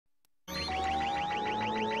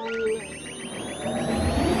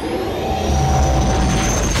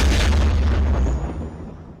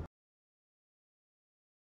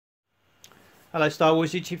Hello Star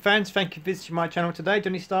Wars YouTube fans, thank you for visiting my channel today,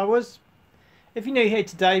 JohnnyStarWars. If you're new here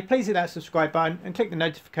today, please hit that subscribe button and click the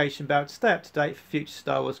notification bell to stay up to date for future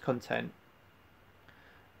Star Wars content.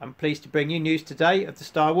 I'm pleased to bring you news today of the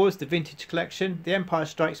Star Wars The Vintage Collection, The Empire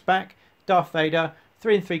Strikes Back, Darth Vader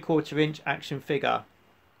 3 3/4 inch action figure.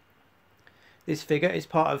 This figure is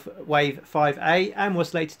part of Wave 5A and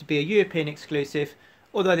was slated to be a European exclusive,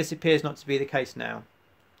 although this appears not to be the case now.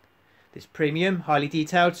 This premium, highly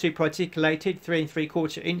detailed, super articulated 3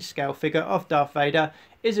 3/4 inch scale figure of Darth Vader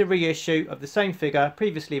is a reissue of the same figure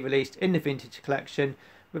previously released in the Vintage Collection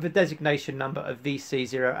with a designation number of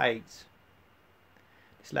VC08.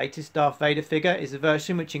 This latest Darth Vader figure is a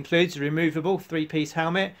version which includes a removable 3-piece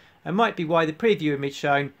helmet and might be why the preview image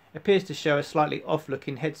shown appears to show a slightly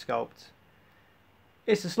off-looking head sculpt.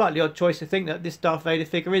 It's a slightly odd choice to think that this Darth Vader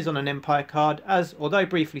figure is on an Empire card, as although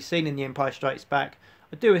briefly seen in The Empire Strikes Back,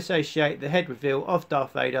 I do associate the head reveal of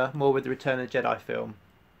Darth Vader more with the Return of the Jedi film.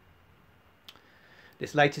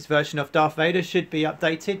 This latest version of Darth Vader should be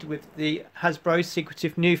updated with the Hasbro's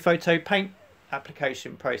secretive new photo paint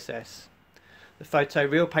application process. The photo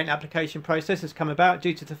real paint application process has come about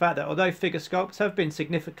due to the fact that although figure sculpts have been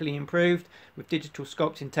significantly improved with digital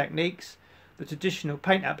sculpting techniques, the traditional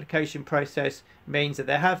paint application process means that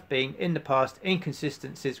there have been in the past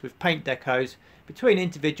inconsistencies with paint decos between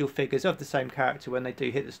individual figures of the same character when they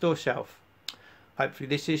do hit the store shelf. Hopefully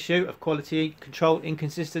this issue of quality control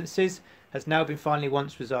inconsistencies has now been finally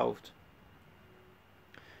once resolved.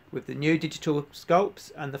 With the new digital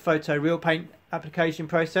sculpts and the photo real paint application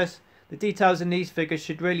process, the details in these figures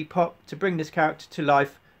should really pop to bring this character to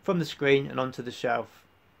life from the screen and onto the shelf.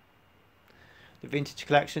 The Vintage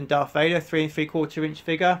Collection Darth Vader 3 3/4 inch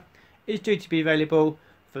figure is due to be available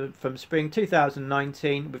from spring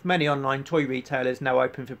 2019, with many online toy retailers now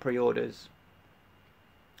open for pre-orders.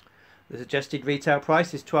 The suggested retail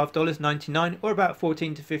price is $12.99 or about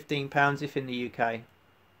 £14 to £15 if in the UK.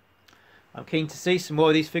 I'm keen to see some more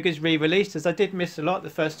of these figures re-released, as I did miss a lot the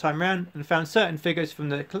first time round and found certain figures from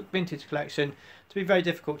the Vintage Collection to be very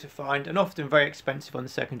difficult to find and often very expensive on the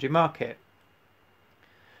secondary market.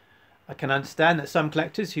 I can understand that some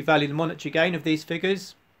collectors who value the monetary gain of these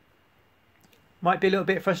figures might be a little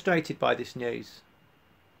bit frustrated by this news.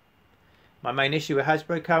 My main issue with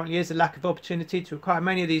Hasbro currently is the lack of opportunity to acquire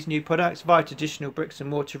many of these new products via traditional bricks and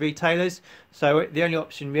mortar retailers, so the only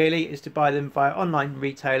option really is to buy them via online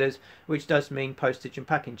retailers, which does mean postage and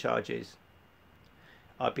packing charges.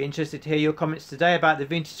 I'd be interested to hear your comments today about the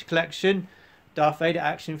Vintage Collection Darth Vader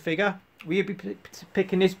action figure. Will you be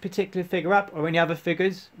picking this particular figure up or any other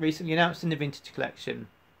figures recently announced in the Vintage Collection?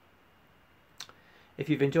 If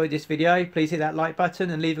you've enjoyed this video, please hit that like button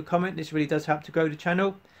and leave a comment. This really does help to grow the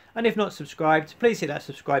channel. And if not subscribed, please hit that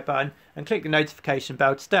subscribe button and click the notification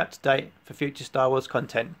bell to stay up to date for future Star Wars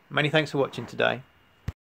content. Many thanks for watching today.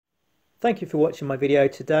 Thank you for watching my video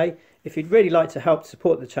today. If you'd really like to help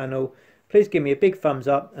support the channel, please give me a big thumbs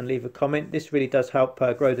up and leave a comment. This really does help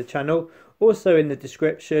grow the channel. Also in the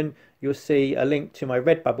description you'll see a link to my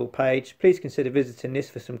Redbubble page. Please consider visiting this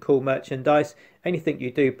for some cool merchandise. Anything you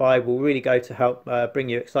do buy will really go to help bring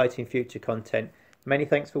you exciting future content. Many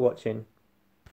thanks for watching.